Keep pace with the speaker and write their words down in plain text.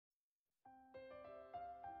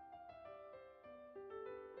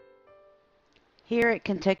Here at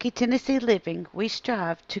Kentucky Tennessee Living, we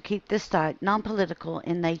strive to keep this site non-political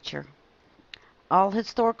in nature. All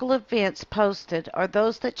historical events posted are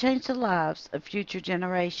those that change the lives of future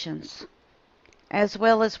generations, as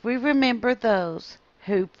well as we remember those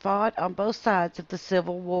who fought on both sides of the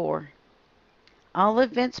Civil War. All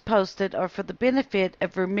events posted are for the benefit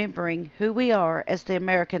of remembering who we are as the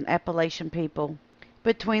American Appalachian people.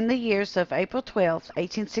 Between the years of April 12,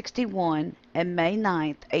 1861 and May 9,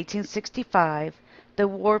 1865, the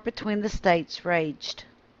war between the states raged.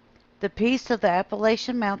 The peace of the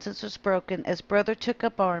Appalachian Mountains was broken as brother took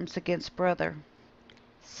up arms against brother.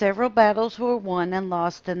 Several battles were won and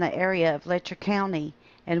lost in the area of Letcher County,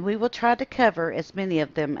 and we will try to cover as many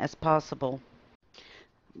of them as possible.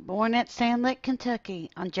 Born at Sandlake, Kentucky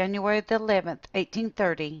on January the 11th,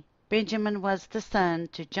 1830, Benjamin was the son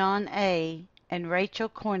to John A. and Rachel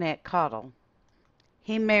Cornett Caudill.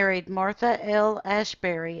 He married Martha L.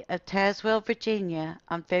 Ashbury of Tazewell, Virginia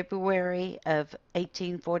on February of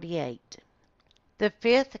 1848. The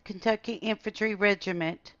 5th Kentucky Infantry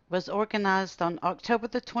Regiment was organized on October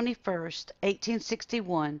the 21st,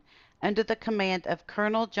 1861, under the command of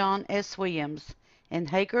Colonel John S. Williams in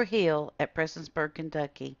Hager Hill at Prestonsburg,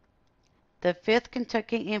 Kentucky. The 5th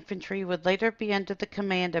Kentucky Infantry would later be under the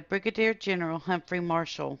command of Brigadier General Humphrey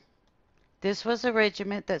Marshall. This was a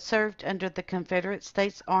regiment that served under the Confederate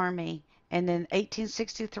States Army and in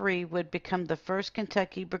 1863 would become the 1st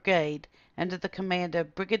Kentucky Brigade under the command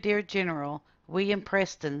of Brigadier General William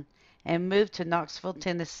Preston and moved to Knoxville,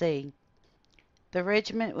 Tennessee. The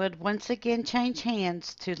regiment would once again change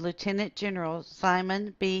hands to Lieutenant General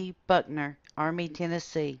Simon B. Buckner, Army,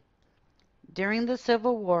 Tennessee. During the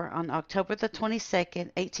Civil War on October the 22nd,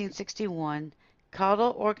 1861,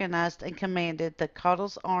 Caudill organized and commanded the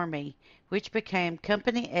Caudill's Army, which became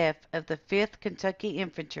Company F of the 5th Kentucky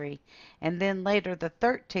Infantry and then later the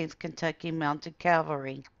 13th Kentucky Mounted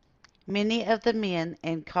Cavalry. Many of the men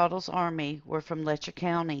in Caudill's army were from Letcher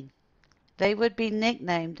County. They would be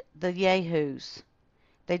nicknamed the Yahoos.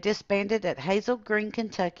 They disbanded at Hazel Green,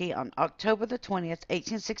 Kentucky on October the 20th,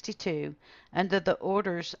 1862, under the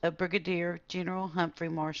orders of Brigadier General Humphrey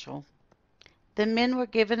Marshall. The men were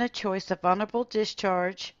given a choice of honorable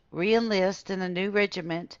discharge, re-enlist in a new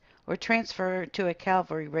regiment, or transfer to a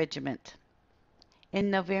cavalry regiment. In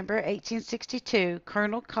November 1862,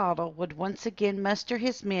 Colonel Caudill would once again muster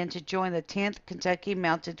his men to join the 10th Kentucky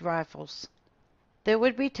Mounted Rifles. There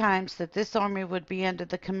would be times that this army would be under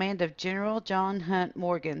the command of General John Hunt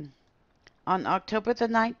Morgan. On October the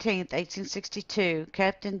 19th, 1862,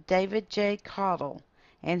 Captain David J. Caudill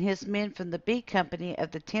and his men from the B Company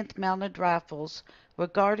of the 10th Mounted Rifles were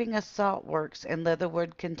guarding a salt works in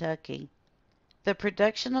Leatherwood, Kentucky. The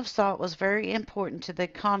production of salt was very important to the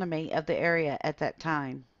economy of the area at that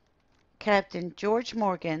time. Captain George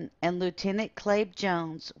Morgan and Lieutenant Clabe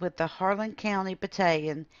Jones with the Harlan County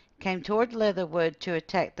Battalion came toward Leatherwood to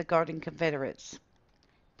attack the guarding Confederates.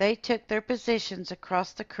 They took their positions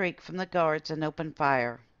across the creek from the guards and opened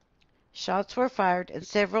fire. Shots were fired and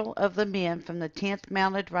several of the men from the 10th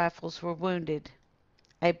Mounted Rifles were wounded.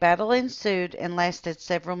 A battle ensued and lasted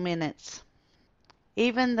several minutes.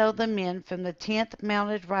 Even though the men from the 10th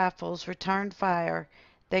Mounted Rifles returned fire,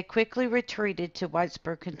 they quickly retreated to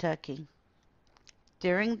Whitesburg, Kentucky.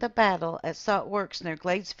 During the battle at Salt Works near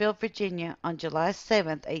Gladesville, Virginia, on July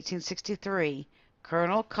 7, 1863,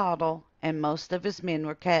 Colonel Caudill and most of his men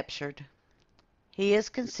were captured. He is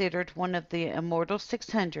considered one of the immortal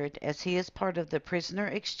 600 as he is part of the prisoner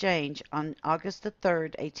exchange on August 3,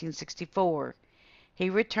 1864. He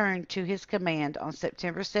returned to his command on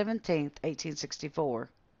September 17, 1864.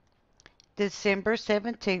 December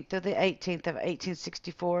 17th through the 18th of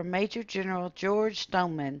 1864, Major General George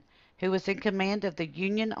Stoneman, who was in command of the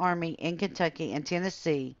Union Army in Kentucky and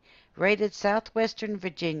Tennessee, raided southwestern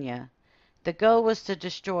Virginia. The goal was to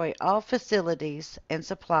destroy all facilities and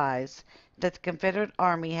supplies that the Confederate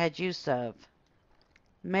Army had use of.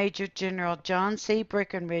 Major General John C.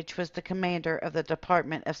 Breckinridge was the commander of the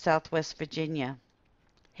Department of Southwest Virginia.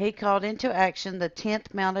 He called into action the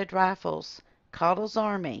 10th Mounted Rifles, Caudill's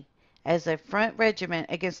Army, as a front regiment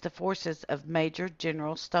against the forces of Major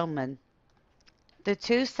General Stoneman. The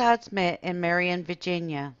two sides met in Marion,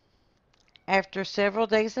 Virginia. After several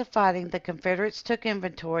days of fighting, the Confederates took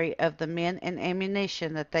inventory of the men and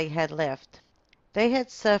ammunition that they had left. They had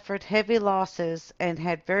suffered heavy losses and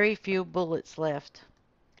had very few bullets left.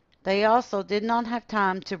 They also did not have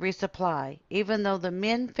time to resupply. Even though the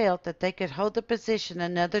men felt that they could hold the position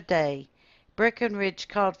another day, Breckinridge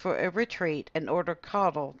called for a retreat and ordered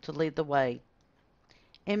Caudill to lead the way.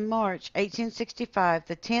 In March 1865,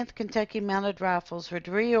 the 10th Kentucky Mounted Rifles would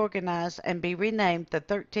reorganize and be renamed the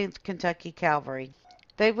 13th Kentucky Cavalry.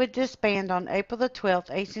 They would disband on April 12,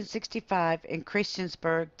 1865 in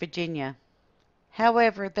Christiansburg, Virginia.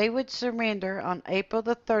 However, they would surrender on April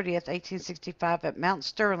 30th, 1865 at Mount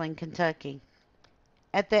Sterling, Kentucky.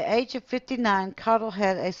 At the age of 59, Caudill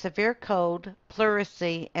had a severe cold,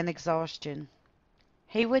 pleurisy, and exhaustion.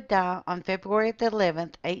 He would die on February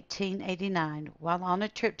 11, 1889, while on a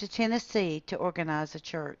trip to Tennessee to organize a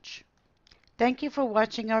church. Thank you for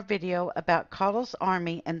watching our video about Caudill's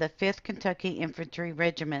Army and the 5th Kentucky Infantry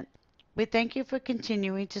Regiment. We thank you for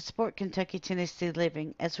continuing to support Kentucky Tennessee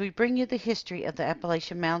Living as we bring you the history of the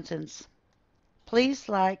Appalachian Mountains. Please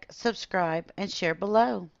like, subscribe, and share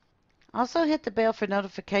below. Also hit the bell for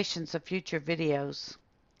notifications of future videos.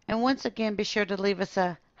 And once again, be sure to leave us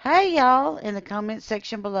a "Hey y'all" in the comment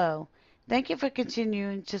section below. Thank you for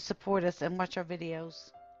continuing to support us and watch our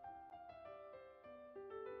videos.